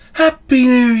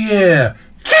Year!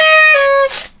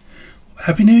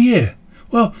 Happy New Year!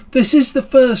 Well, this is the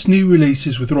first new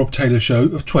releases with Rob Taylor show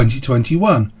of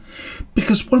 2021,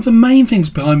 because one of the main things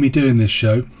behind me doing this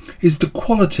show is the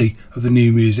quality of the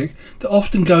new music that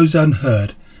often goes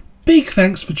unheard. Big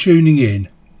thanks for tuning in.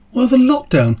 Well, the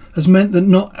lockdown has meant that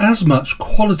not as much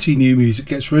quality new music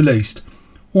gets released.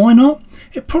 Why not?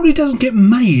 It probably doesn't get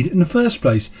made in the first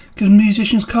place because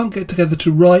musicians can't get together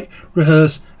to write,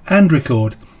 rehearse and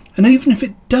record. And even if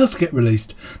it does get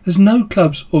released, there's no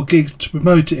clubs or gigs to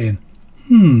promote it in.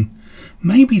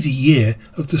 Maybe the year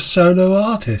of the solo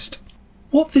artist.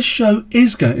 What this show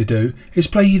is going to do is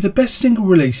play you the best single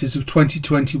releases of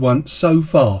 2021 so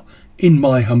far, in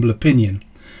my humble opinion.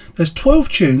 There's 12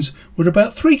 tunes with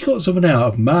about 3/4 of an hour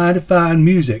of mighty fine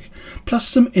music, plus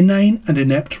some inane and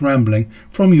inept rambling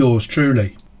from yours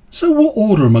truly. So what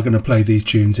order am I going to play these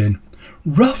tunes in?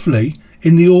 Roughly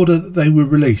in the order that they were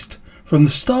released, from the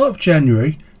start of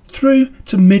January through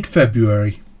to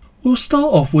mid-February. We'll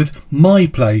start off with My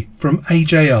Play from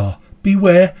AJR,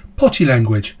 Beware Potty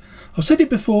Language. I've said it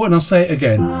before and I'll say it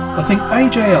again. I think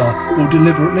AJR will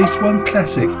deliver at least one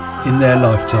classic in their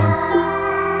lifetime.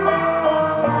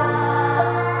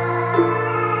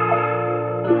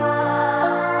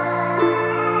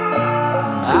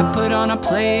 I put on a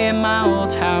play in my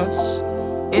old house,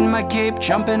 in my cape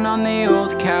jumping on the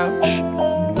old couch,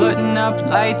 putting up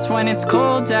lights when it's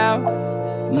cold out.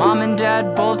 Mom and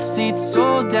dad both seats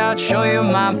sold out. Show you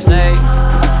my play.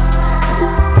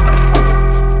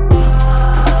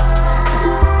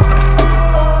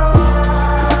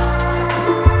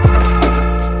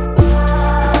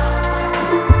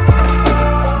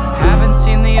 Haven't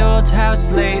seen the old house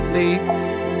lately.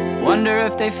 Wonder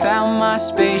if they found my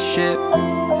spaceship.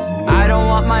 I don't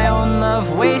want my own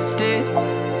love wasted.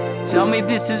 Tell me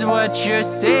this is what you're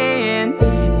saying.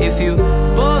 If you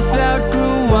both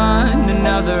outgrew one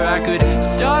another, I could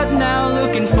start now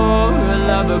looking for a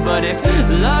lover. But if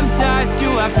love dies,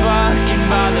 do I fucking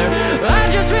bother? I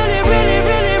just really, really,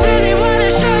 really, really wanna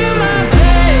show you my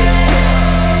play.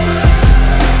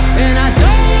 And I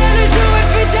don't wanna do it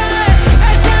for die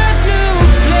at God's new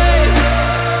place.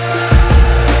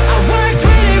 I worked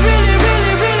really, really,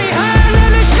 really, really hard. Let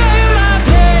me show you my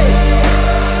play.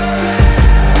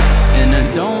 And I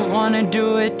don't wanna do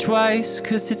it twice,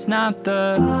 cause it's not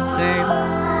the same.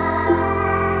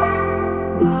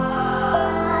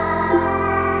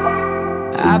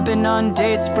 I've been on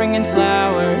dates bringing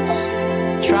flowers,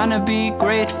 trying to be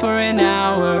great for an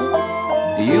hour.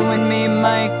 You and me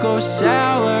might go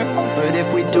sour, but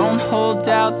if we don't hold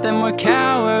out then we're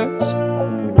cowards.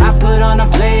 I put on a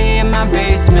play in my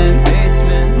basement,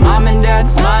 mom and dad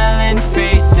smiling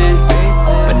faces,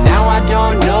 but now I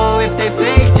don't know if they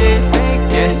faked it.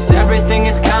 Yes, everything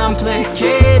is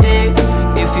complicated.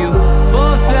 If you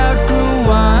both outgrew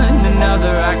one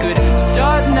another, I could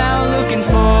start now looking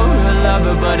for a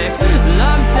lover. But if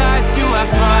love dies, do I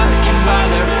fucking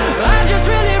bother? I just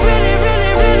really, really,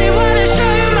 really, really wanna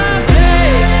show you my play.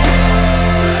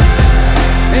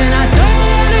 And I don't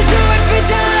wanna do it for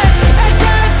die at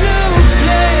God's new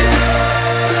place.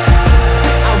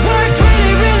 I worked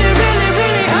really, really, really,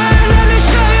 really hard. Let me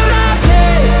show you my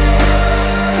play.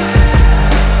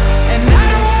 And I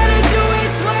don't wanna do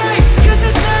it twice, cause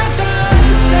it's not the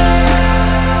same.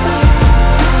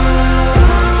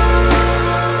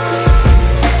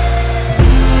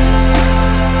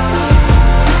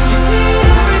 You did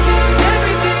everything,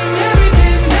 everything,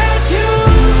 everything that you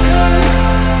could.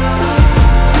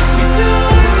 You do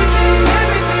everything,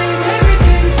 everything,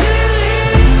 everything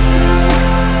till it's through.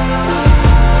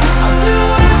 I'll do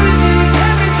everything,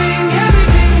 everything,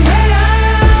 everything that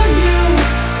I'm you.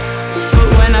 But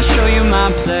when I show you my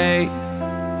play,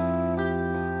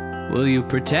 will you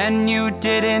pretend you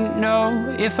didn't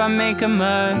know if I make a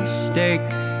mistake?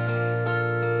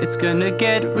 It's gonna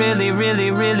get really, really,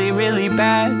 really, really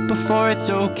bad before it's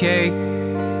okay.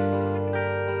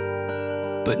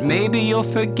 But maybe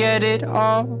you'll forget it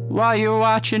all while you're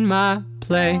watching my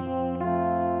play.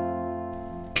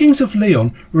 Kings of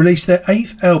Leon released their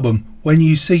 8th album, When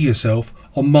You See Yourself,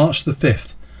 on March the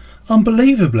 5th.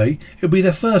 Unbelievably, it'll be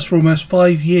their first for almost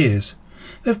 5 years.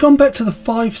 They've gone back to the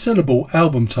 5-syllable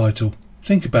album title.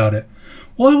 Think about it.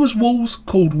 Why was Walls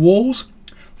called Walls?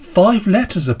 5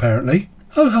 letters apparently.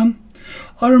 Ho hum.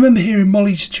 I remember hearing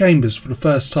Molly's Chambers for the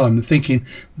first time and thinking,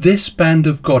 this band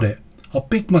have got it. I'll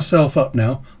big myself up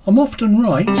now. I'm often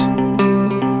right.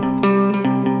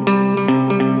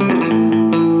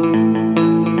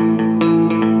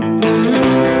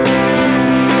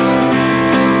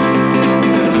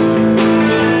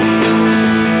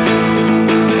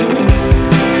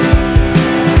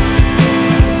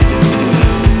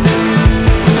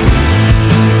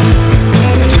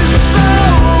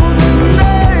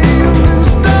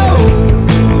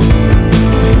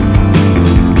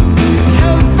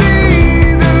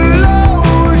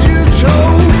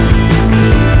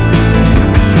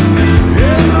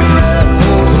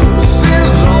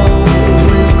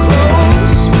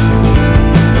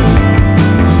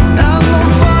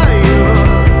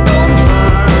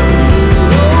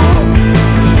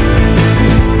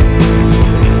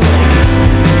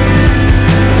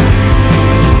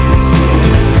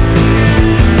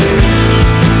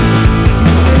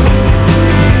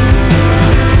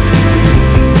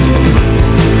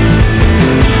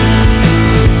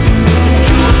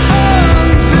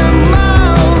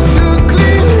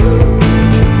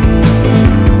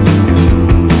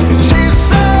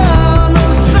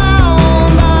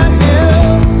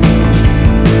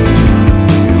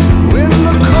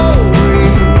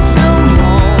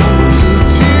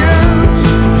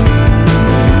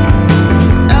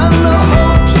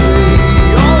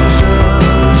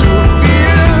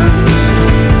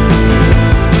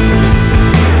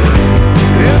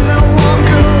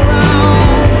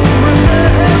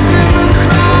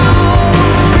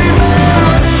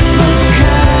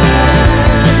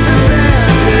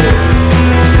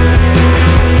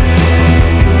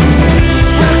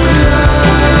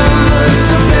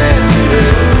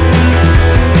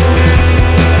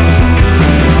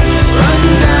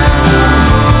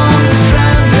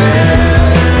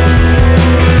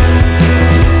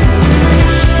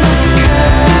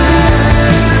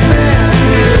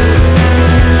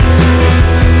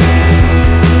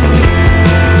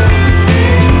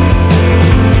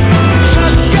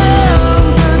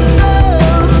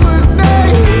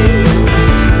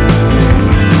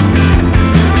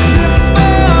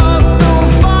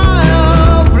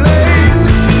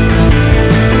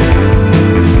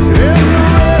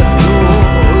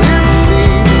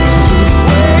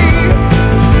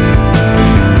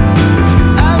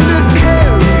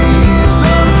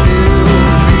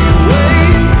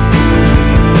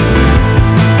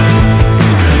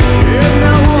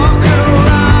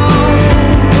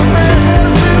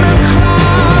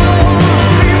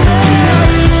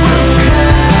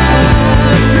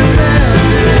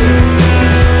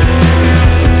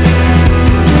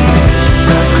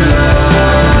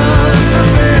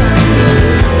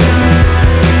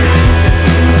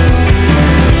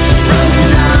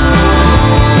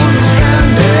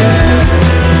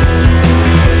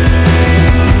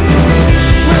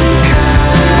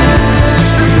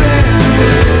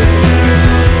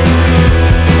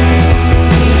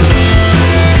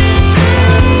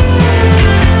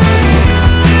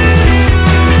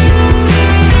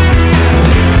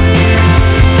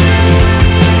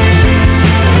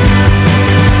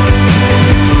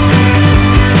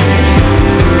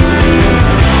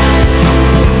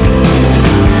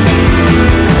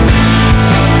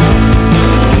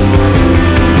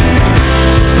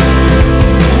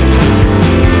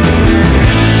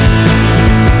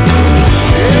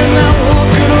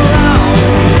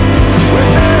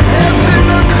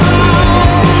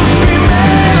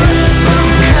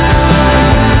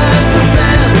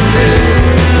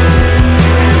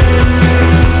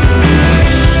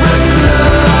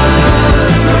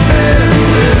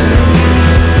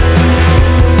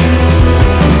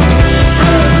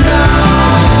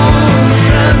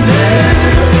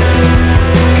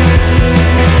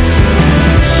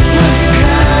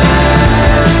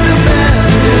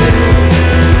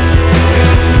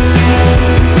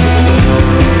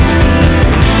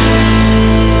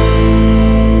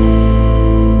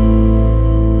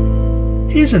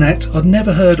 Here's an act I'd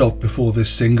never heard of before this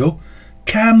single.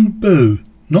 Camboo.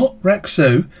 Not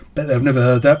Raxu, bet they've never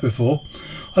heard that before.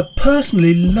 I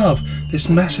personally love this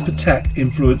Massive Attack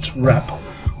influenced rap.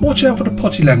 Watch out for the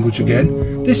potty language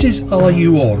again. This is Are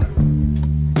You On?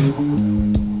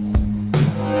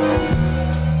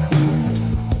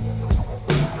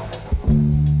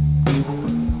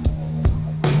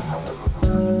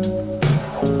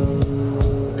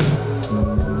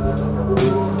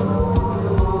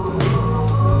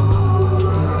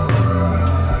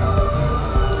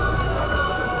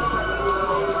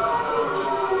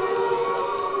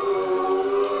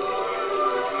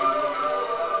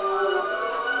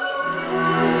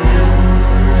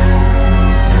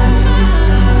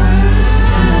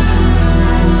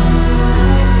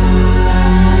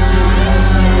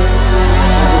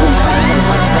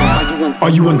 Are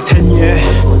you on 10 yet?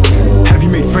 Have you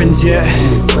made friends yet?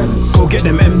 Go get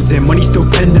them M's in, money still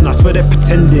pending, I swear they're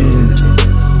pretending.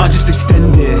 I just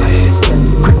extend it,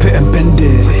 grip it and bend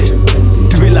it.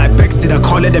 Do it like Bex did, I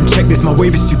can't let them check this, my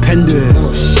wave is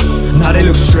stupendous. Now they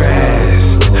look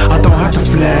stressed, I don't have to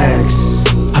flex.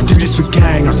 I do this with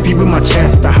gang, I speak with my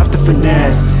chest, I have to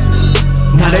finesse.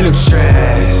 Now they look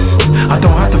stressed, I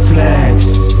don't have to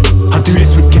flex. I do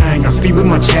this with gang, I speak with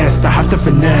my chest, I have to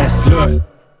finesse. Look.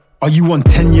 Are you on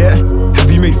 10 yet?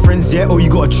 Have you made friends yet? Or you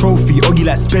got a trophy? Or you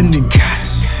like spending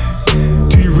cash?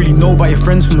 Do you really know about your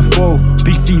friends from the foe?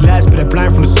 Big C lads, but they're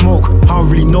blind from the smoke. I don't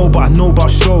really know, but I know about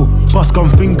show. Bust gun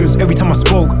fingers every time I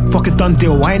spoke. Fuck a done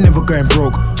deal, I ain't never going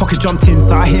broke. Fuck a jumped in,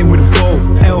 so I hit him with a bow.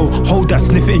 L, hold that,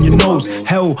 sniff it in your nose.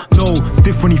 Hell, no,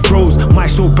 stiff when he throws. My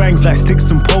show bangs like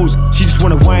sticks and poles. She just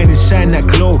wanna whine and shine that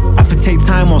glow. I have to take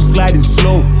time on sliding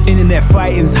slow. Internet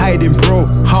fighting's hiding, bro.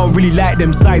 I don't really like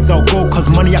them sides, I'll go. Cause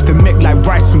money I can make like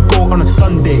rice and gold on a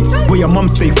Sunday. Where your mum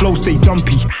stay, flow stay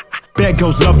jumpy. Bare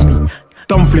girls love me.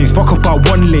 Dumb flames, fuck up out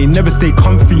one lane, never stay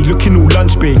comfy, looking all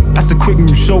lunch bait. That's a quick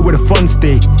move, show where the fun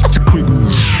stay. That's a quick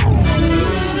move.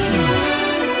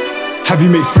 Have you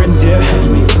made friends yet?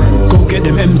 Go get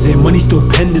them M's in, money still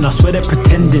pending, I swear they're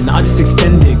pretending. I just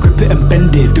extend it, grip it and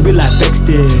bend it, do it like Bex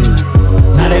did.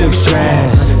 Now they look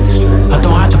stressed, I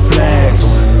don't have to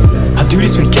flex. I do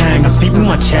this with gang, I speak with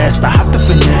my chest, I have to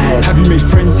finesse. Have you made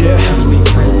friends yet?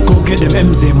 Go get them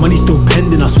M's in, money still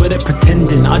pending, I swear they're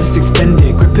pretending. I just extend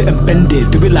it, grip it and bend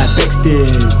it, do it like Bex did.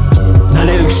 Now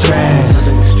they look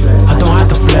stressed, I don't have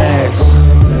to flex.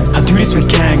 I do this with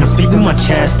gang, I speak with my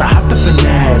chest, I have to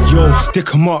finesse. Yo,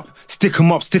 stick 'em up, stick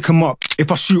 'em up, stick 'em up.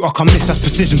 If I shoot, I can miss, that's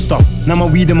precision stuff. Now my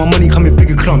weed and my money come in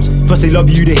bigger clumps. First they love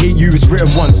you, they hate you, it's written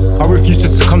once. I refuse to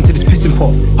succumb to this pissing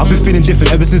pot. I've been feeling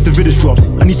different ever since the videos dropped.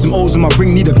 I need some O's in my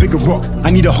ring, need a bigger rock.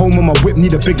 I need a home on my whip,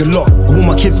 need a bigger lot. I want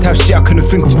my kids to have shit, I couldn't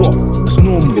think of what. It's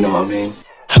normal, you know what I mean?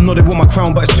 I know they want my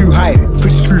crown, but it's too high.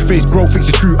 Fix your screw face, bro, fix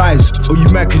your screw eyes. Oh, you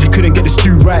mad cause you couldn't get the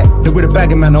stew right? They're with a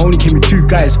bag of man, I only came with 2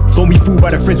 guys. Don't be fooled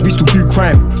by the friends, we still do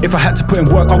crime. If I had to put in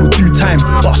work, I would do time.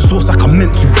 But I source like I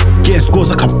meant to. Getting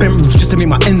scores like I bent roofs just to make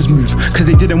my ends move. Cause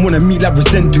they didn't wanna meet like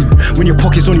resent do. When your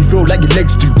pockets only feel like your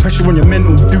legs do. Pressure on your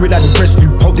mental, do it like the rest do.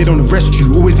 Hope they don't arrest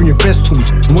you, always bring your best tools.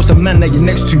 And what's the man that you're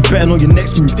next to? Better know your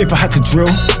next move. If I had to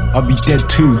drill, I'd be dead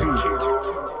too.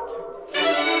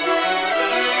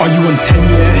 Are you on 10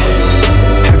 yet?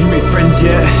 Have you made friends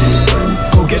yet?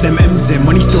 Go get them M's in,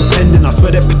 money still pending, I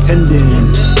swear they're pretending.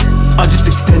 I just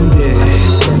extend it,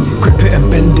 grip it and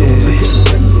bend it.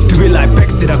 Do it like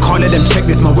Bex did, I can't let them check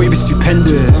this, my wave is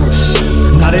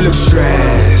stupendous. Now they look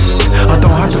stressed, I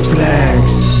don't have to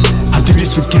flex. I do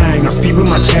this with gang, I speak with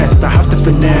my chest, I have to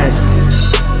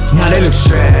finesse. Now they look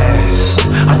stressed,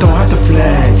 I don't have to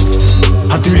flex.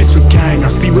 I do this with gang, I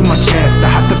speak with my chest, I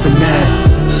have to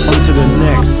finesse. On to the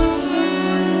next.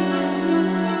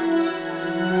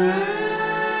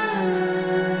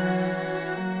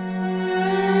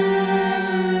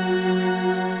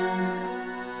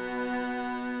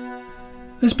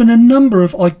 There's been a number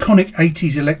of iconic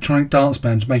 80s electronic dance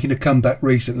bands making a comeback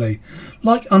recently,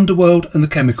 like Underworld and the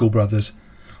Chemical Brothers.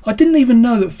 I didn't even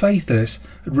know that Faithless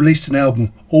had released an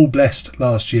album, All Blessed,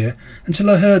 last year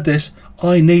until I heard this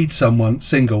I Need Someone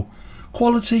single.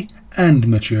 Quality and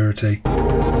maturity.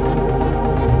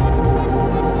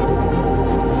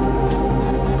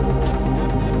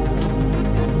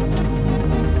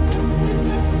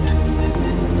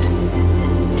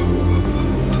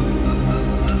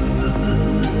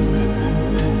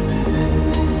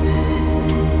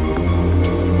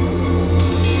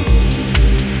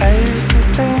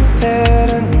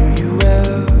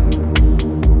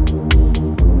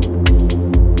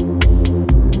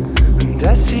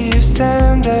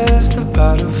 Stand as the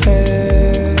battle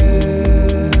fades.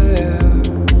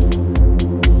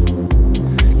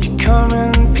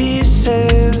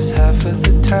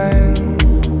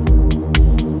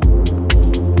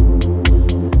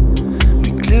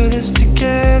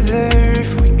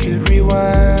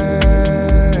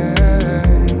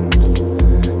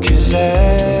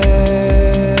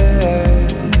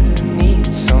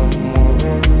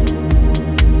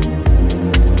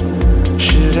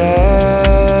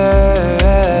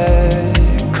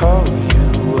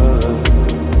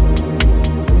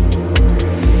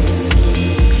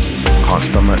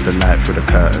 let the light through the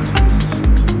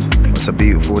curtains. It's a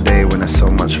beautiful day when there's so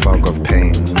much fog of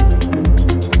pain.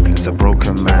 It's a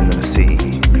broken man in the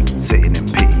city, sitting in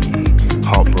pity,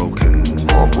 heartbroken.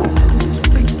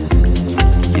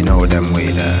 You know them way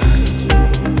there.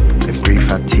 If grief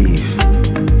had teeth,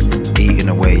 eating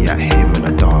away at him in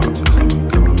the dark.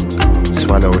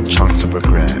 Swallowed chunks of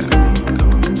regret.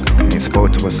 Ain't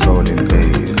spoke to a soul in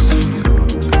days.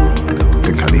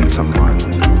 Think I need someone.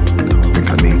 Think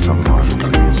I need someone. Think I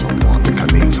need someone. Think I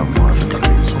need someone. Think I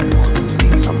need someone.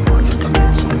 Need someone. Think I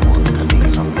need someone. Think I need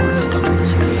someone. Think I need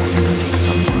someone. Think I need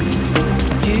someone.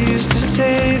 You used to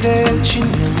say that you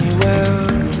knew me well.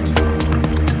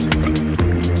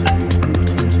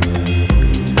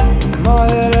 The more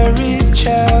that I reach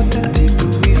out, the deeper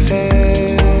we fell.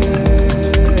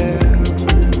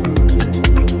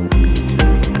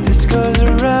 This goes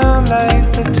around like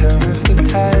the turn of the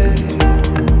tide.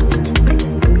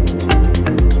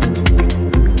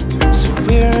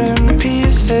 We're in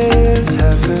pieces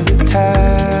half of the time.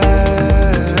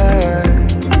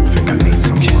 Think I need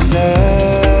someone. 'Cause I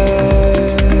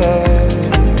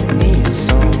need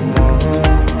someone.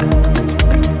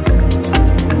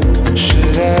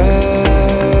 Should I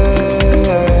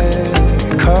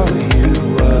call you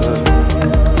up?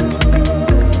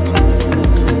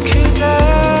 'Cause I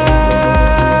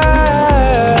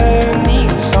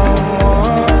need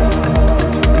someone.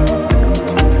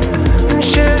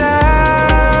 Should I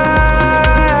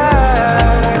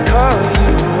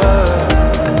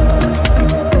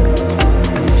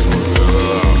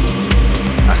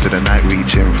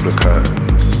reaching through the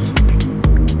curtains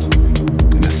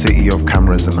in a city of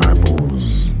cameras and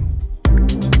eyeballs.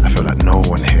 I feel like no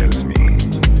one hears me.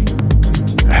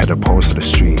 I heard a pulse of the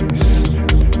streets.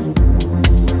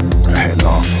 I heard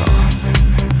laughter,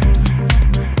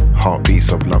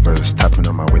 heartbeats of lovers tapping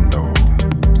on my window.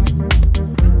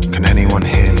 Can anyone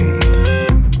hear me?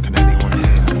 Can anyone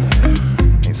hear me?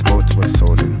 Ain't spoke to a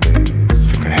soul in days.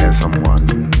 Think I hear someone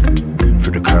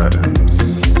through the curtains.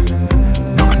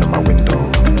 My window,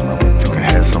 think I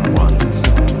hear someone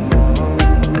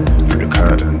through the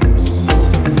curtains,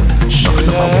 knocking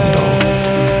on my window.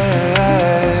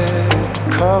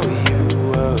 Call you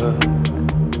up,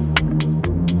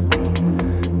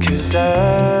 'cause I need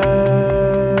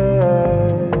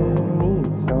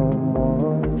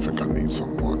someone. Think I need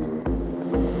someone.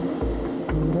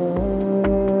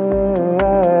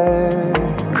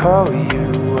 Call you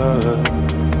up.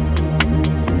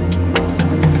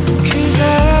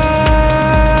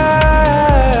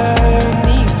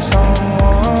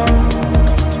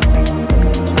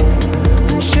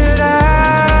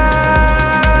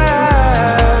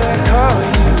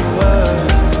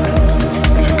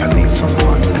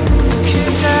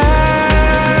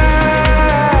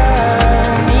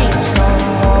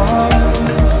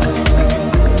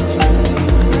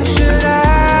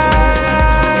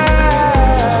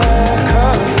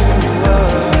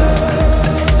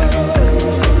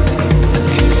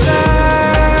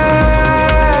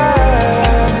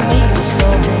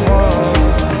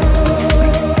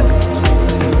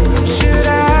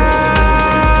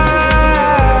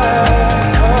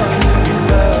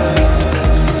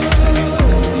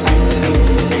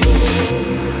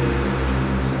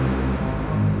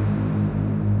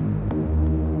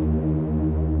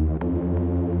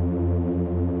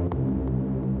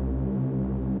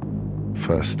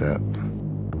 First step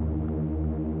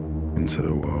into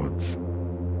the world,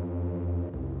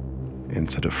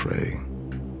 into the fray,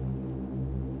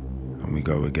 and we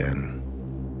go again,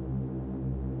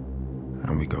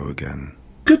 and we go again.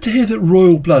 Good to hear that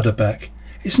Royal Blood are back.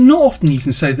 It's not often you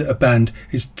can say that a band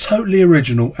is totally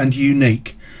original and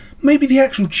unique. Maybe the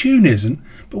actual tune isn't,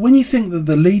 but when you think that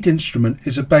the lead instrument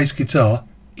is a bass guitar,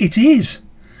 it is.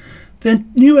 Their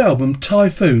new album,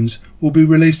 Typhoons, will be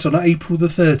released on April the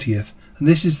 30th, and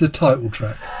this is the title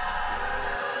track.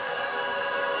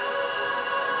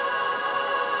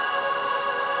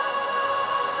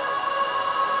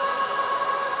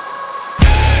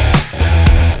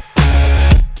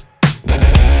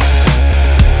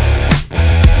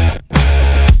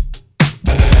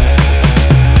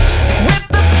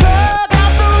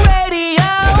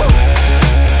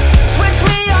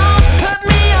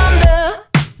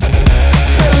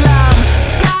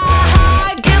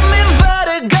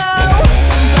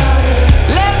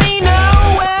 Let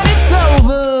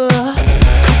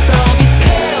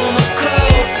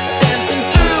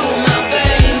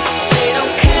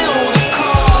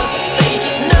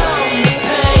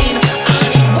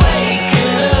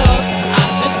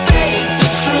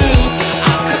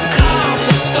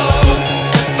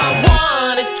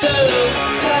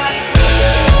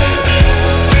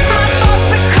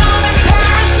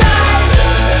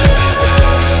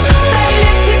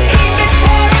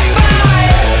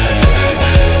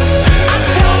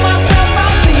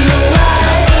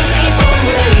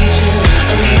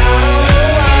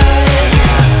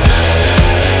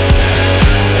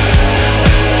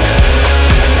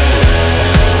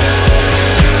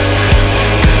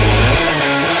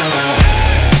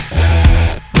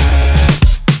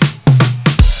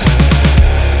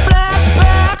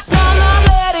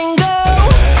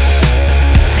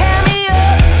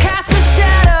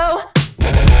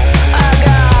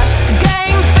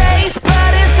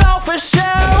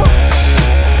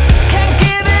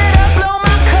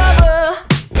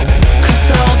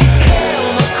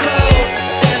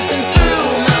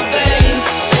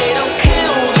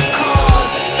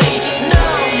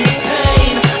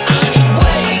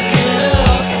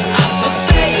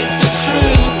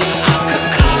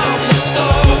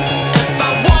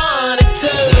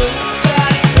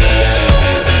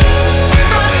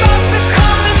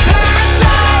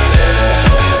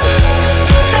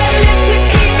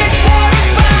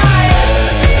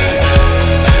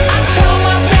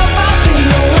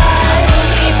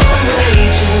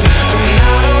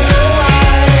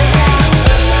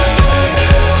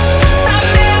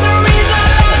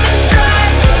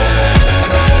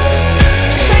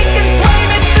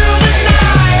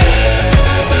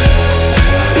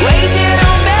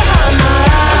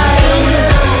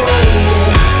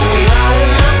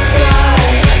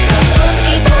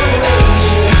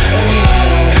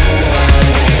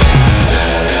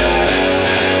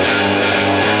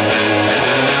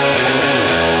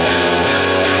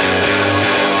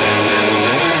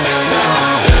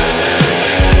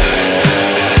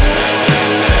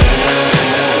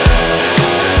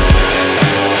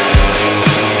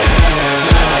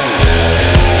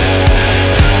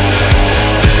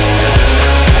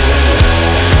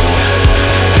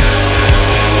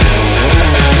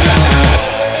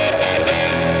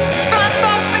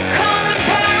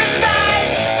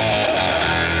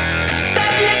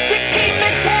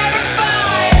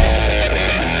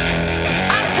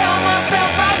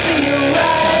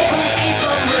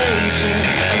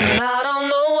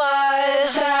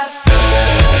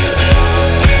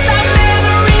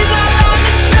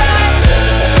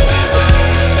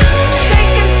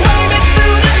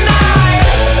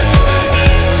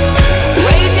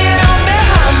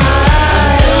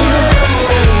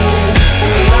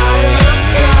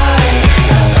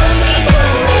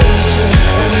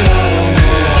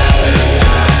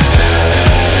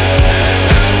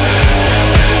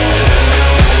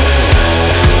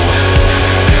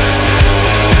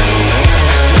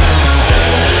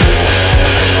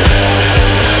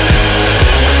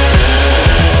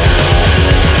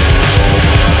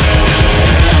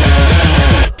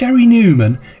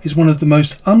Newman is one of the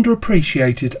most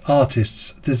underappreciated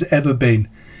artists there's ever been.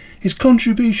 His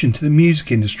contribution to the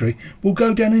music industry will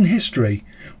go down in history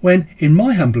when, in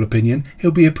my humble opinion,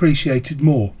 he'll be appreciated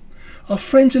more. Our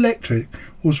Friends Electric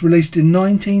was released in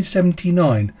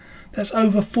 1979. That's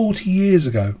over 40 years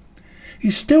ago.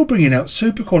 He's still bringing out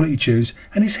super quality tunes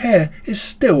and his hair is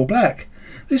still black.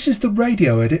 This is the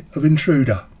radio edit of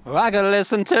Intruder. I could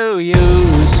listen to you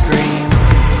scream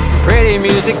pretty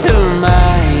music to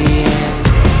my ears.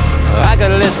 I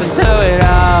could listen to it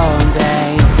all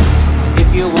day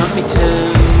if you want me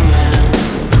to.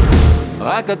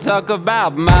 I could talk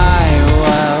about my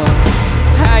world,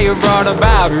 how you brought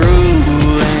about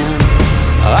ruin.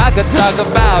 I could talk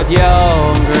about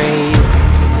your greed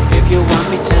if you want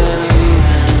me to.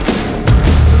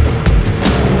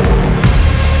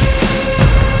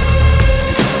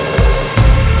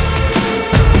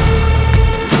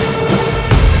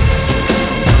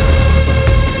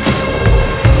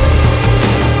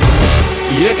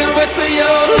 You can whisper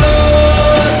your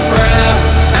Lord's Prayer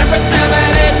and pretend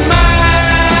that it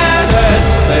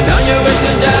matters, but don't you wish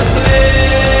to just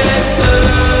listen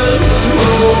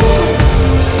more?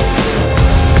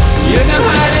 You can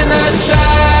hide in the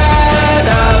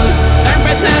shadows and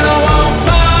pretend I won't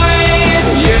find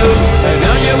you, but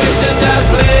don't you wish to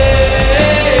just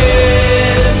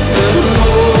listen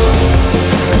more?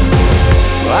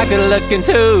 I could look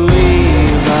into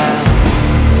evil,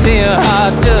 see a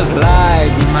heart just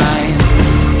like mine.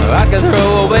 I could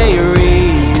throw away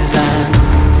reason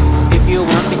if you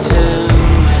want me to.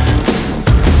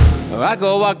 I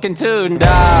could walk into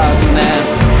darkness,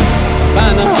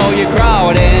 find the hole you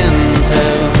crawled into.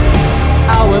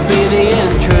 I would be the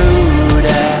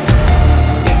intruder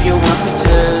if you want me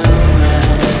to.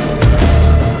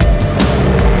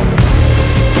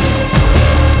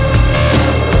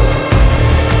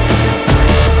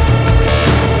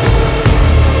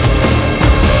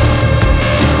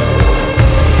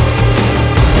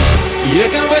 You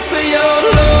can whisper your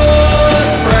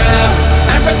Lord's Prayer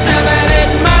and pretend that it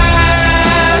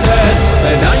matters,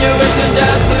 but don't you wish to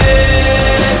just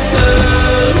listen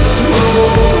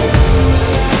more?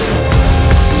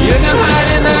 You can hide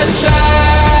in the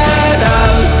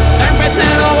shadows and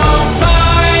pretend I won't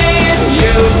find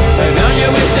you, but don't you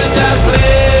wish to just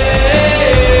listen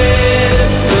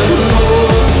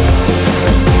more?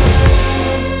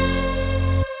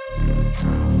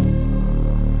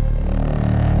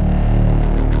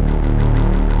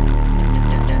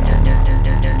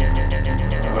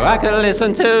 I could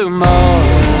listen to more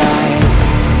lies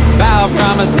about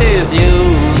promises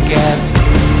you kept,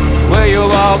 where you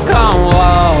walk on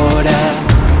water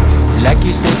like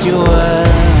you said you would.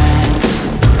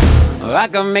 I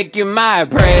could make you my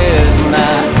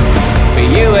prisoner, but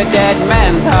you a dead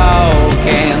man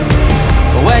talking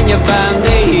when you found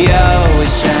the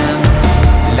oceans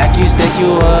like you said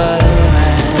you would.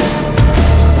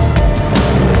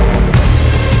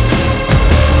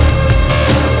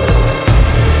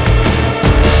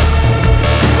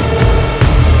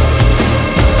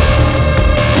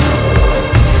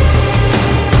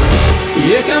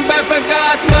 You can beg for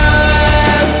God's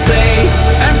mercy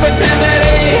and pretend that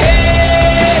He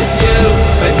hears you,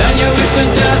 but don't you wish to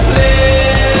just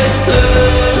listen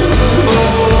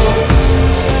more?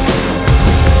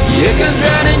 You can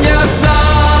drown in your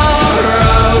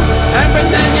sorrow and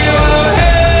pretend you are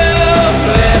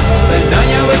helpless, but don't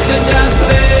you wish to just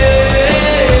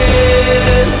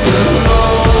listen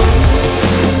more?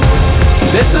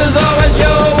 This is always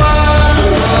your one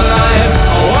life.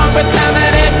 I won't pretend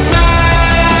that it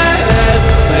matters,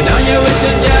 but don't you wish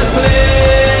to just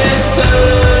listen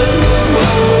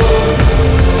more?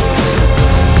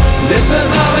 This was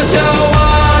always your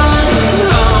one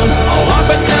home. I won't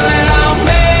pretend that I'll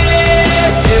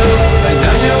miss you, but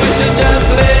don't you wish to just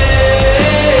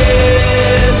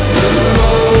listen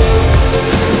more?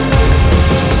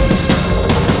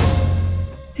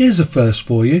 Here's a first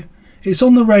for you. It's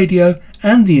on the radio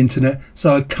and the internet,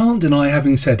 so I can't deny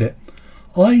having said it.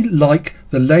 I like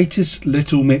the latest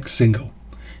Little Mix single.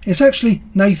 It's actually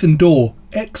Nathan Dawe,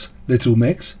 ex Little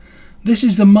Mix. This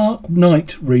is the Mark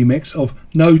Knight remix of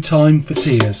No Time for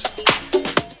Tears.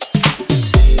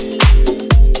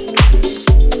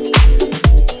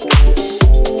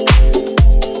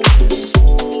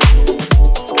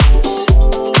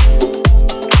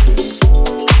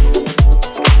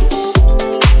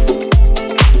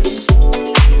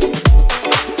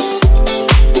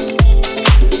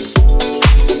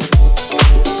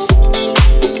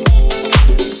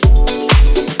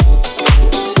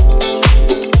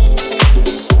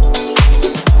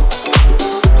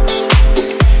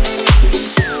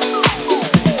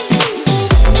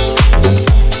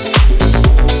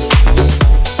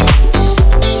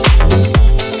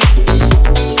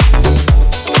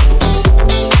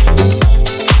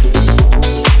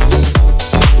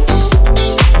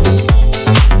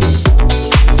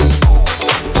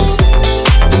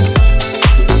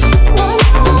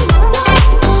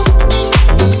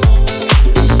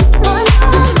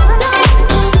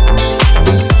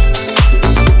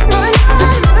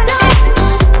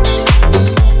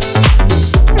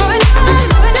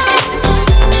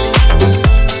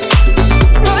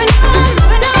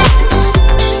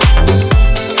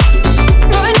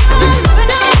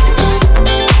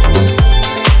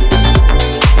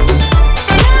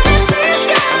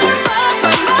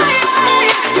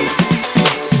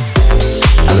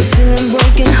 I was feeling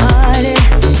broken hearted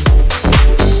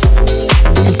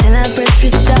until I pressed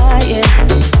restart, yeah.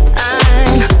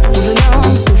 I'm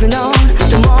moving on,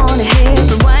 don't wanna hit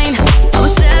rewind. I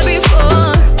was there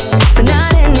before, but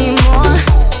not anymore.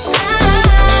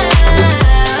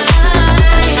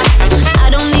 I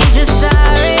don't need your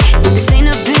sorry, this ain't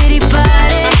a pity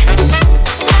party.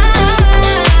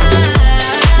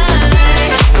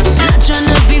 Not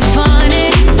tryna be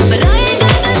funny, but I ain't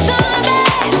got no sorry.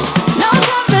 No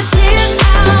time for tears,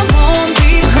 I won't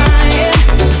be crying.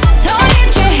 Don't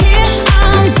need you here,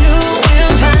 I'm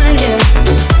doing fine, yeah.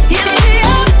 You see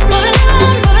I'm moving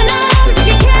on,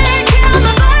 you can't kill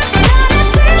my vibe. Now the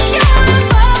tears gonna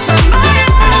fall from my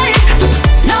eyes.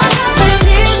 No time for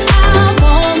tears, I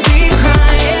won't be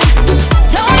crying.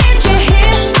 Don't need you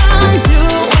here, I'm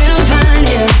doing fine,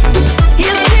 yeah.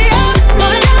 You see I'm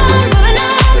moving on,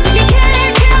 you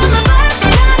can't kill my vibe.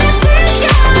 Now the tears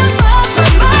gonna fall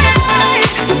from my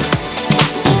eyes.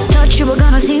 Thought you were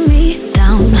gonna see me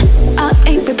down. I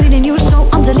ain't repeating you, so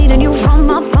I'm deleting you from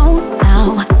my phone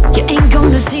now. You ain't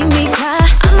gonna see me cry.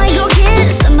 I might go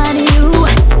get somebody new,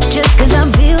 just cause I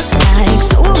feel like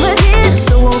so over this,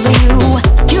 so over you.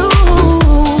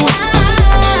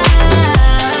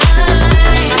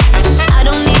 I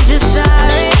don't need your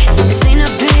sorry, this ain't a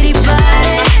pity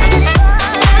party.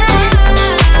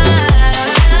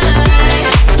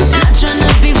 Not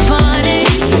tryna be funny,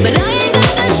 but I ain't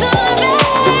got no sorry.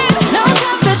 No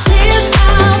time for tears,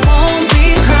 I won't be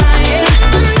crying.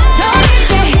 Don't need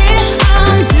you here,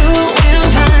 I'm doing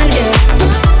fine, yeah.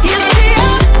 You see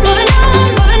I'm moving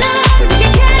on, you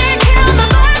can't kill my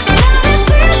vibe. Now the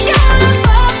tears gonna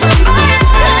fall from my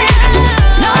eyes.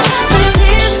 No time for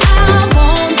tears, I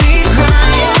won't be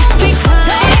crying.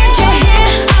 Don't need you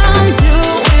here, I'm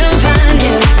doing fine,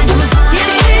 yeah. You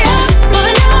see I'm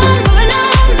moving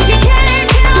on, you can't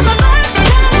kill my vibe.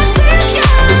 Now the tears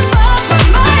gonna fall from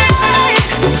my eyes.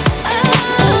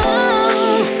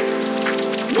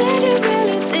 Did you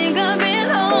really think I'd be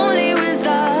lonely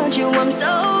without you? I'm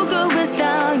so good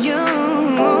without you.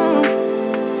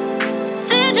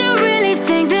 Did you really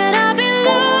think that I'd be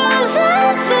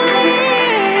losing sleep?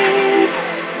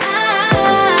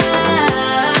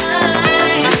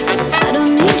 I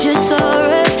don't need your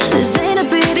sorry, this ain't a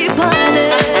pity party.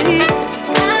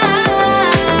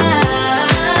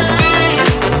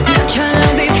 Not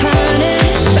tryna be funny,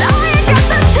 but I ain't got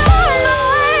the time to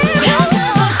wait. No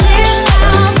time for tears, I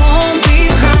won't be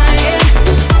crying.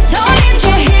 Don't need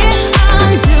you here,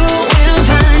 I'm doing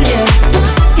fine, yeah.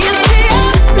 You see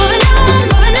I'm moving on,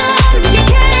 you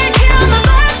can't kill my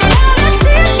vibe. Now the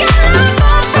tears gonna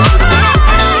fall from my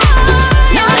eyes.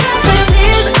 No time for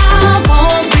tears, I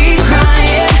won't be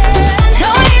crying.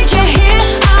 Don't need you here,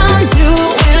 I'm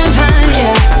doing fine,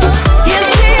 yeah. You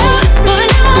see I'm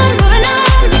moving on,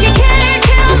 you can't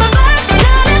kill my vibe.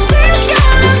 Now the tears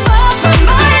gonna fall from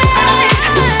my eyes.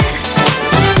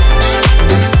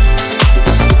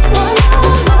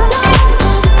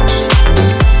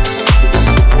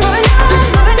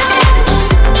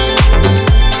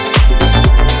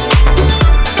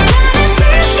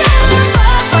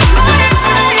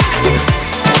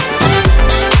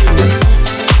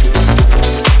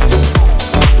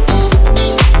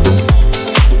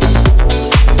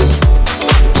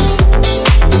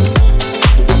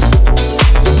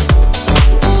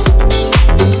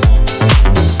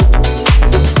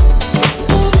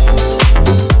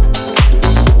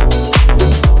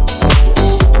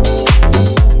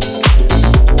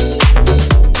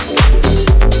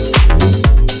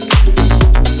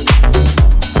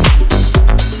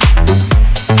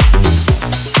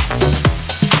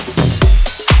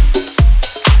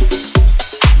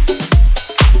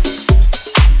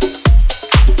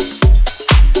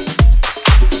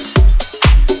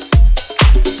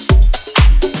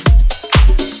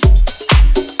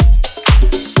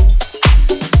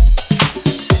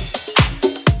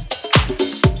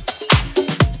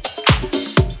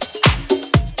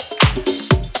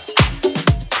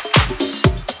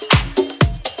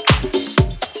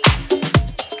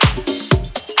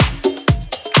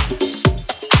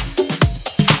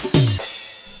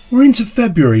 We're into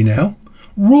February now.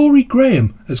 Rory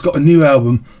Graham has got a new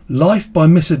album, Life by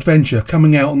Misadventure,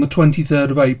 coming out on the 23rd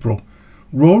of April.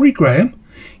 Rory Graham?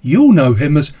 You'll know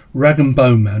him as Rag and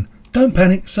Bone Man. Don't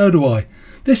panic, so do I.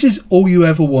 This is All You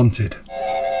Ever Wanted.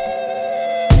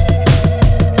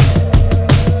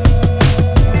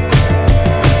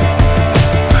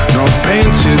 No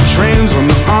painted trains on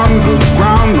the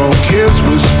underground, no kids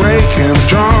with spray cans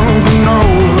jumping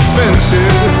over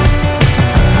fences.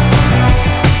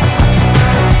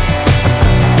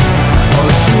 All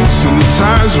the suits and the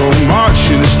ties all march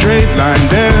in a straight line,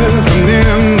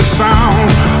 deafening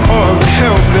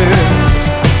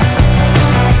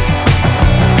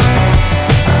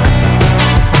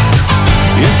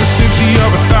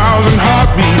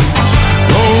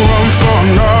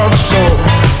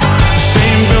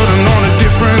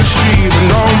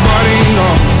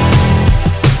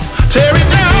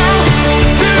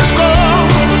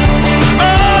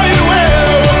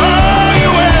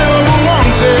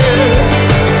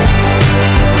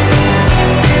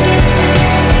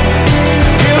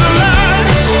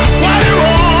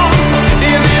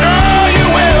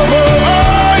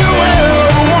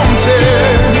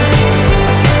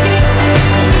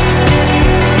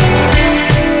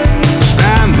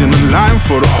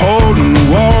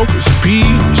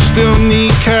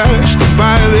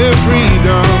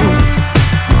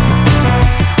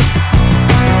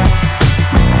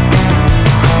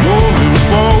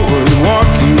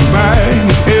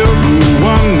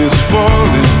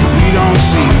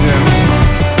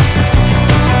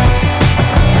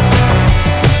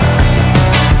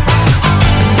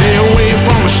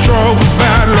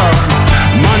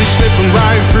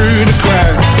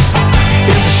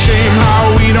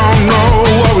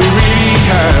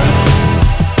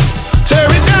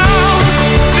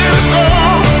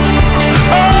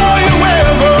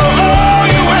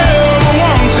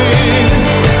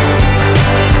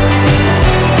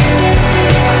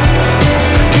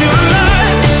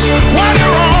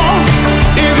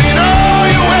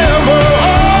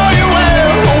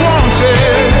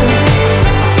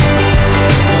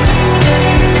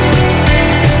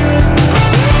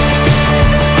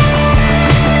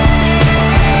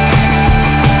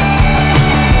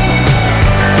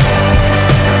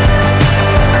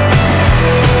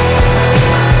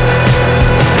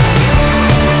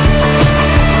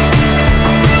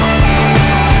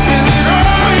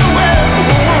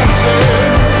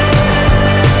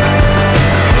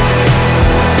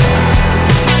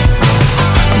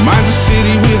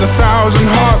city with 1,000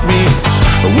 heartbeats.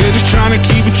 We're just trying to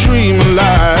keep a dream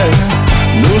alive.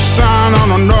 No sign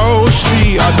on an old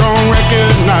street I don't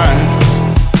recognize.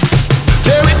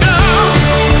 Tear it down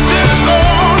till it's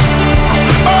gone.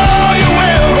 All you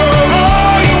ever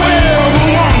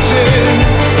wanted.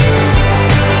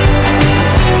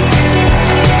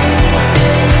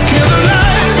 Kill the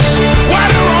lights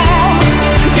while they're on.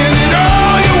 Is it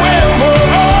all you ever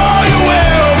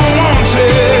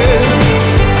wanted?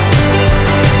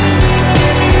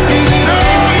 Is it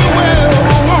all you ever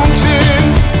wanted?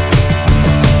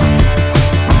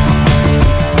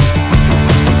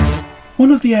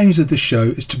 One of the aims of this show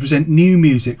is to present new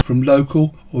music from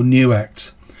local or new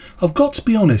acts. I've got to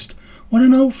be honest, when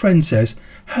an old friend says,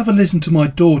 have a listen to my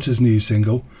daughter's new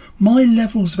single, my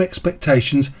levels of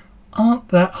expectations aren't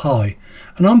that high,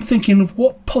 and I'm thinking of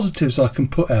what positives I can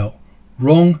put out.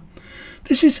 Wrong.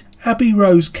 This is Abby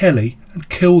Rose Kelly and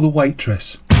Kill the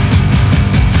Waitress. I'm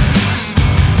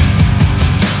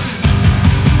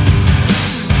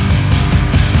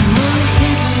only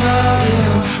thinking about you,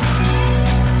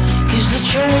 'cause the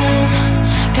train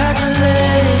got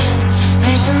delayed,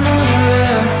 facing on the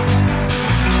rail.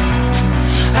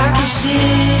 I can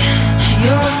see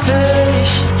your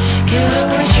face, kill a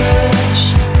waitress.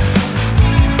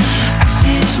 I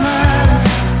see you smiling,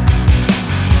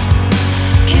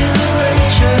 kill a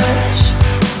waitress.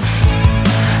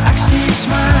 I see you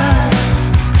smiling.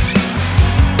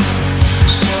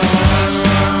 So run,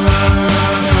 run, run,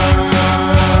 run, run, run,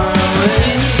 run away.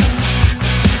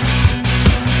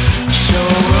 So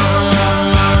run, run,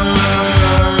 run, run,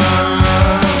 run, run,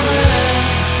 run away.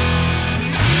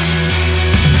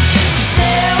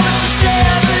 Say what you say,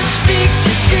 but speak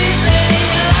discreetly.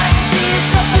 Like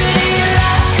tears up in your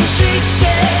light and sweet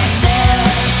tears. Say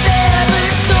what you say,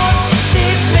 but don't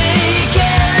deceive me.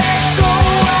 Can't let go,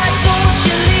 why don't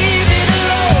you leave it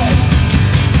alone?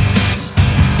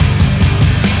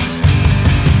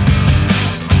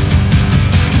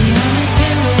 The only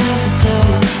pill of the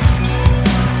day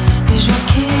is what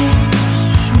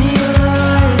keeps me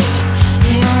alive.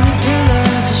 The only pill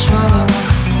to swallow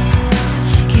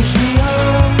keeps me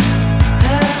up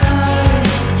at night.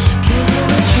 Kill the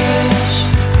waitress.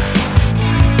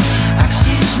 I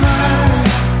see you smiling.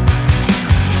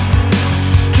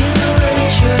 Kill the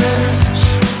waitress.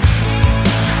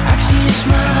 I see you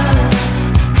smiling.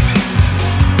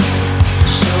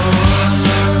 So run,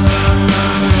 run, run,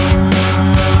 run, run, run,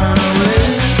 run away.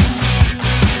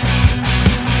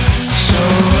 So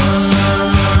run, run,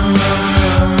 run, run,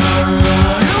 run, run,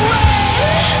 run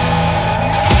away.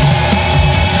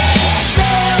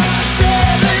 Say what you say,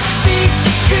 but speak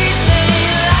discreetly.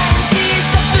 Like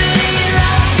tears up in your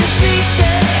light and sweet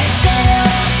tears. Say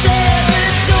what you say,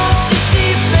 but don't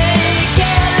deceive me.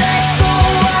 Can't let go,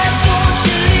 why don't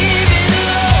you leave it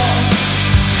alone?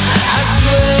 I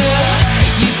swear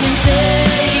you can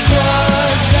take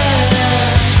what's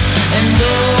left, and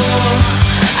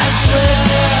I swear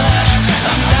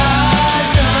I'm not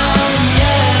done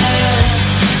yet.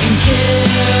 And kill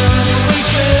the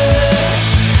waitress,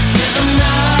 'cause I'm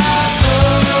not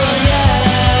full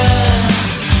yet.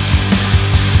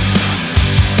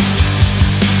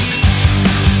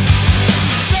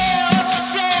 Say what you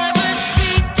say, but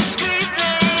speak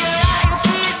discreetly. Like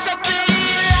tears up in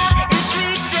your light and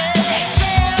sweet tears.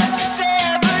 Say what you say,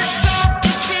 but don't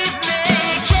deceive me.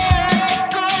 Can't let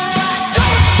go, why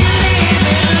don't you leave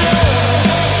it alone?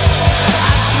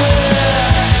 I swear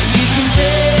you can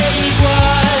take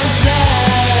what's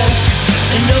left,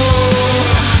 and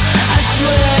I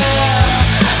swear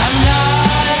I'm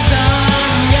not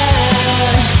done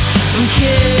yet. And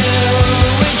kill the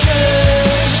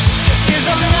waitress, 'cause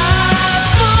I'm not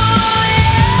full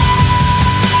yet.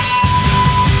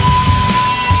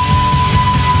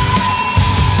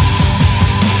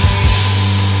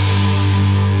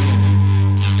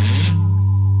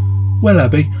 Well,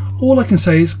 Abby, all I can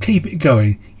say is keep it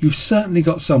going. You've certainly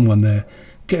got someone there.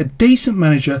 Get a decent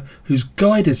manager who's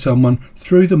guided someone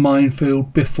through the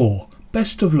minefield before.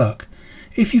 Best of luck.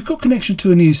 If you've got connection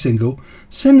to a new single,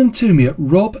 send them to me at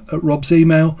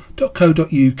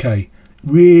rob@robsemail.co.uk.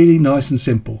 Really nice and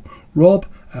simple.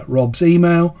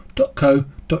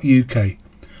 rob@robsemail.co.uk.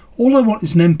 All I want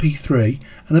is an MP3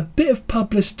 and a bit of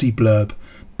publicity blurb.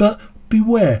 But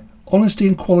beware, honesty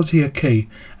and quality are key,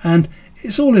 and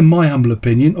it's all in my humble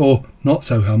opinion, or not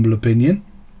so humble opinion.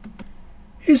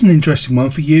 Here's an interesting one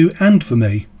for you and for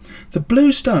me. The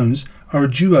Blue Stones are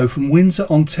a duo from Windsor,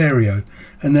 Ontario,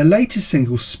 and their latest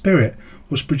single, Spirit,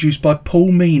 was produced by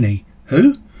Paul Meany.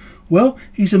 Who? Well,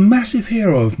 he's a massive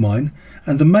hero of mine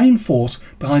and the main force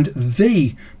behind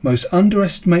the most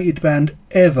underestimated band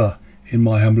ever, in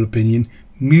my humble opinion,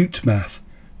 Mute Math.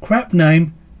 Crap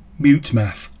name, Mute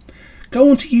Math.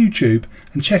 Go onto YouTube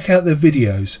and check out their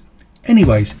videos.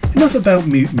 Anyways, enough about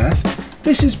Mute Math.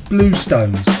 This is Blue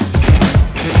Stones.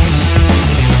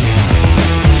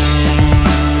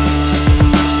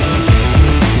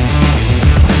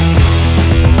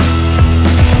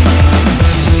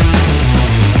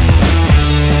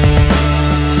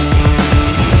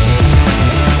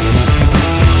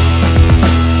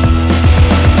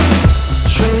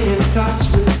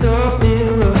 Thoughts with the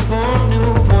mirror for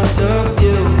new points of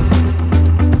view.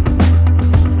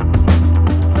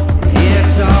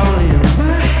 It's all in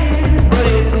my head, but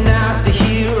it's nice to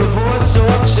hear a voice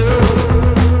or two.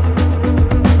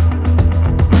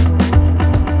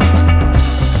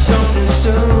 Something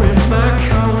stirring my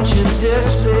conscience is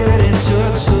split into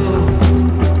two.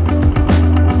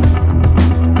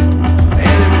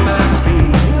 And it might be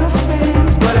a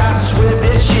phase, but I swear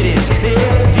this shit is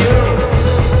clear view.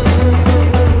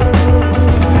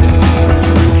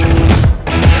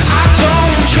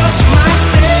 Trust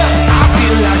myself, I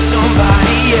feel like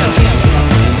somebody else.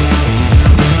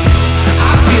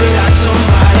 I feel like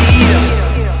somebody else.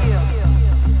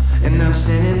 And I'm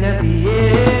standing at the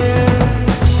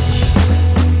edge.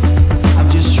 I'm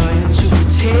just trying to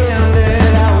pretend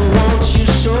that I want you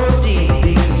so deep,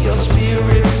 because your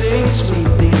spirit sings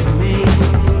sweetly to me.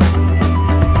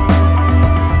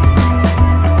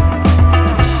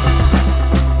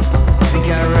 Think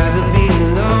I'd rather be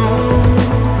alone.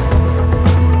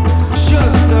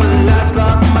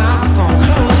 Lock my phone,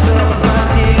 close the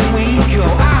blinds, here we go.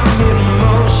 I'm in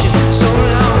motion, so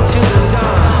long till the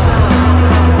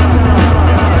dawn.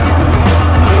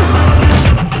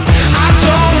 I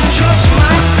don't trust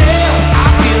myself, I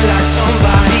feel like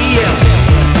somebody else.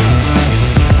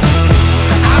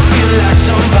 I feel like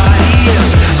somebody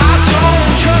else. I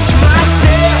don't trust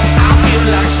myself, I feel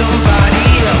like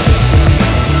somebody else.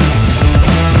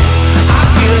 I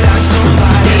feel like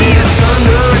somebody else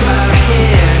under my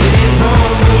head.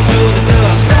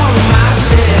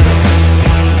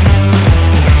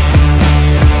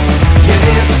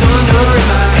 Thunder in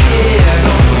my head,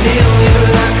 I'm familiar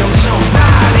like I'm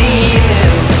somebody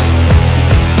else.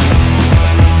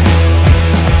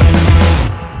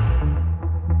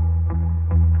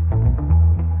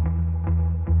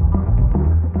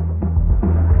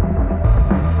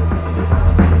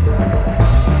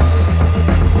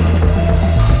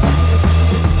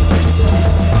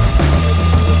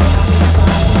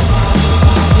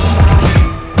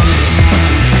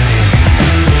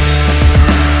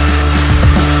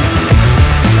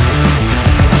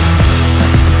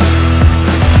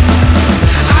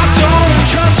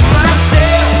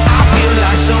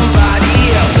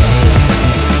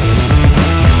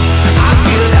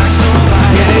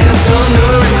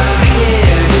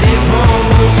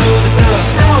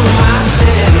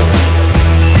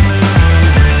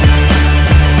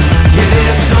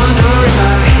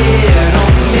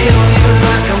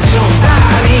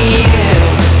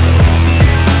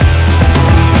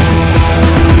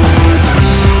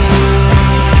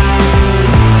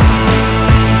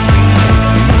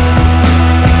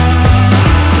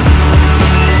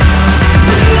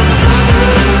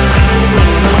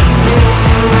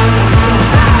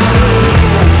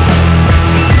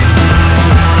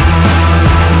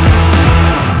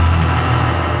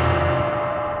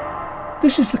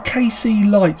 This is the KC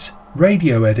Lights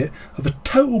radio edit of a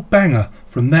total banger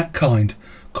from That Kind,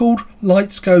 called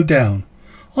Lights Go Down.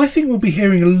 I think we'll be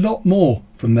hearing a lot more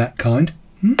from That Kind.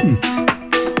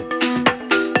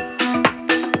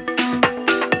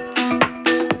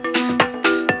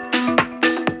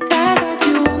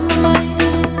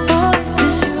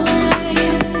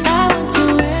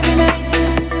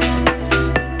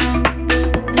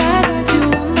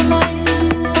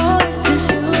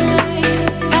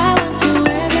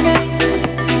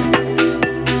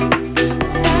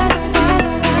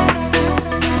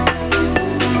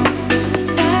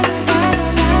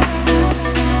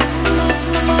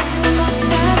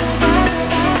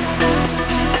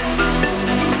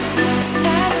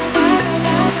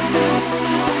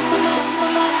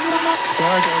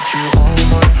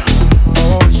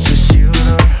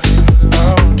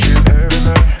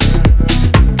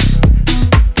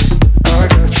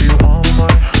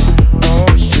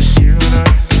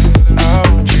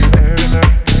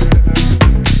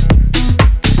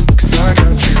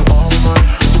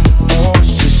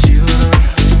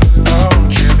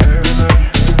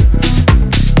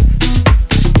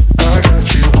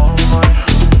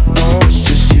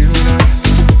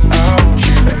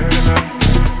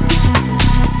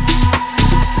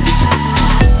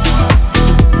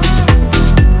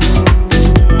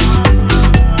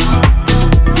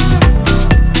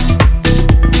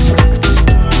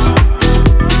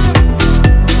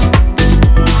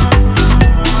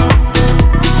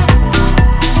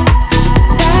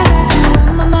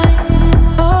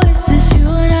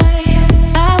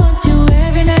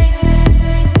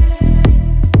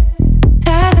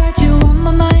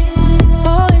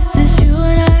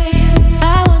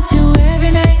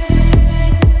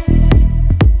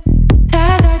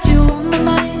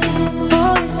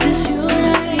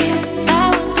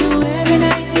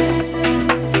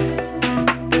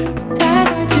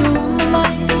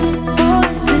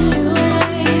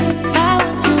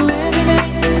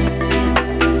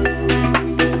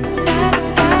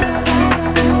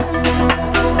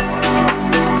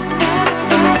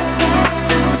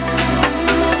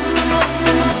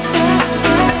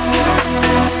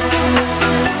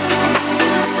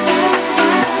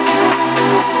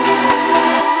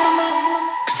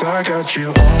 got you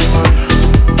all night.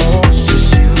 Oh, it's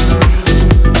just you and me.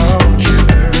 I want you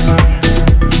every night.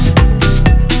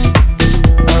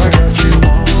 I got you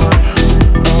all night.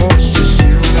 Oh, it's just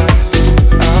you and me.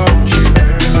 I want you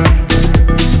every night.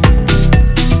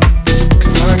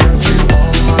 'Cause I got you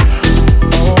all night.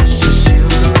 Oh, it's just you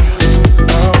and me.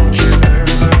 I want you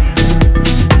every night.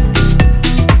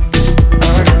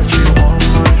 I got you all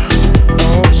night.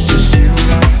 Oh, it's just you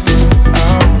and me. I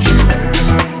want you every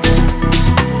night.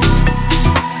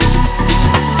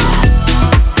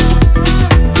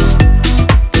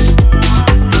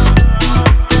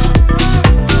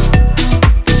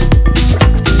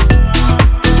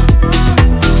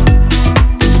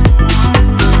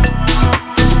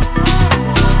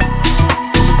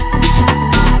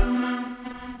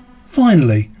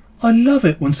 Finally, I love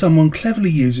it when someone cleverly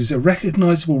uses a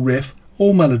recognisable riff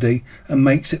or melody and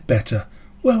makes it better.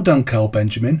 Well done, Carl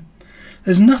Benjamin.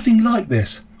 There's nothing like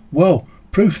this. Well,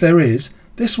 proof there is.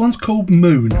 This one's called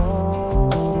Moon.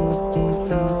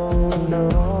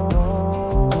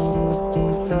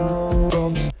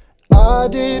 I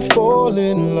did fall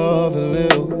in love a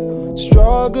little,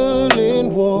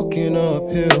 struggling walking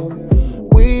uphill.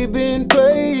 We've been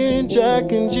playing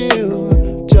Jack and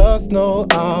Jill, just know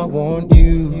I want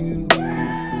you.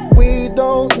 We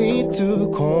don't need to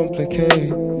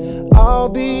complicate, I'll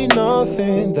be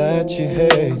nothing that you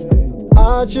hate.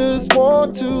 I just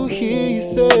want to hear you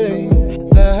say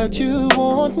that you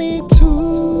want me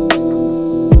to.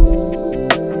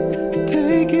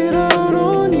 Take it out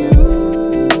on you.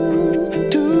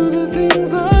 Do the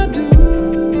things I do,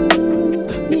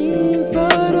 me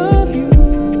inside of you.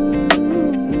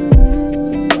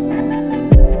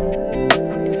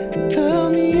 Tell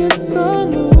me it's a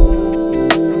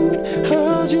mood.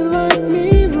 How'd you like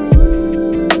me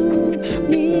rude?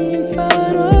 Me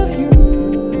inside of you.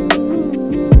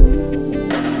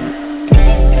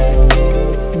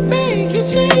 Make you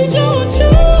change your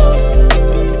tune.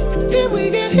 Did we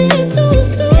get here too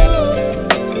soon?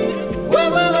 When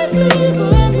will I see the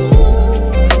moon?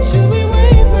 Should we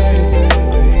wait, baby?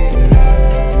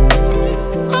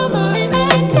 I might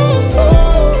act the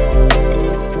fool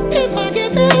if I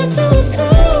get there too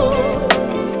soon.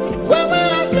 When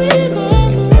will I see the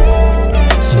moon?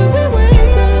 Should we wait,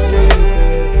 baby?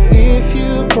 If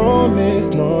you promise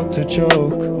not to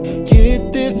choke, get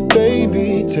this, baby,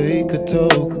 take a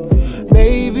toke.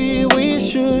 Maybe we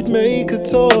should make a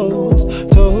toast,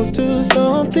 toast to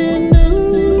something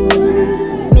new.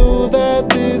 Knew that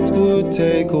this would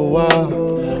take a while,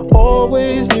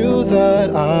 always knew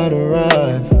that I'd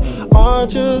arrive. I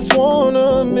just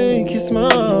wanna make you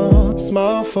smile,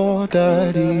 smile for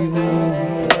daddy.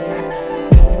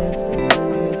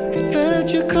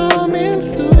 Said you're coming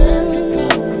soon,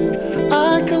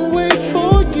 I can wait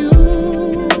for you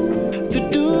to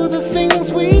do the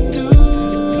things we do.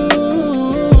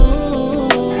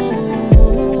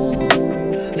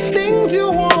 Things you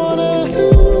wanna do.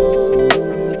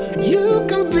 You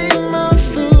can be my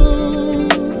food.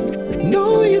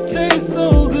 Know you taste so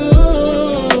good.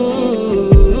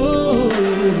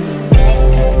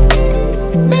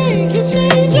 Make you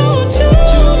change your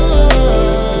tune.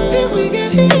 Did we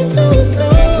get here too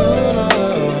soon?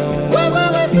 When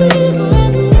will I see the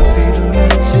moon?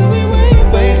 Should we wait,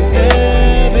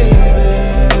 baby?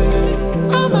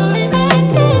 I might act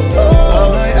the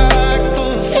fool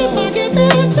if I get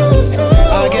there too soon.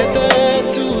 I get there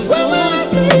too soon. When will I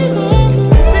see the moon?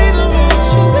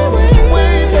 Should we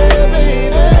wait, baby?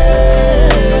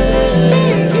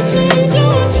 Make you change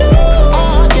your tune.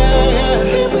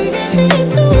 Did we get here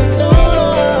too soon?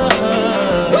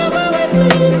 When will I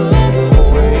see the moon?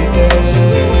 Should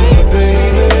we wait,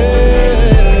 baby?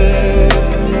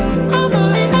 I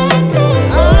might act the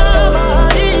fool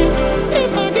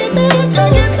if I get there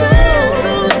too soon.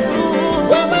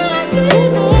 When will I see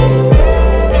the moon?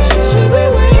 Should we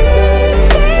wait,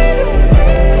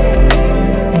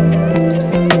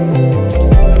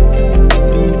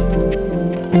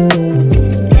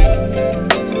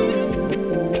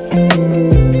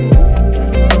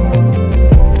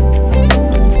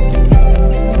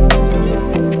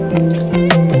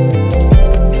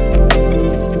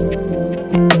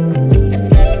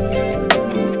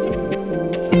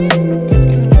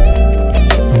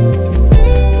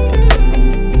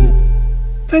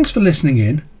 Thanks for listening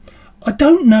in. I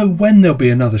don't know when there'll be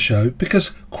another show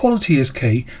because quality is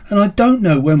key, and I don't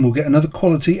know when we'll get another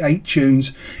quality 8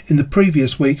 tunes in the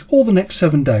previous week or the next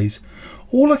 7 days.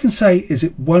 All I can say is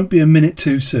it won't be a minute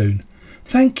too soon.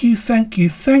 Thank you for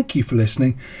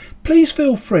listening. Please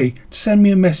feel free to send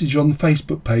me a message on the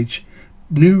Facebook page,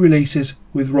 New Releases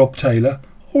with Rob Taylor,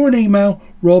 or an email,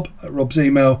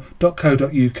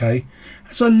 rob@robsemail.co.uk,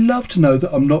 as I love to know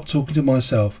that I'm not talking to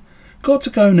myself. Got to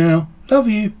go now. Love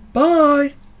you.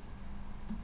 Bye.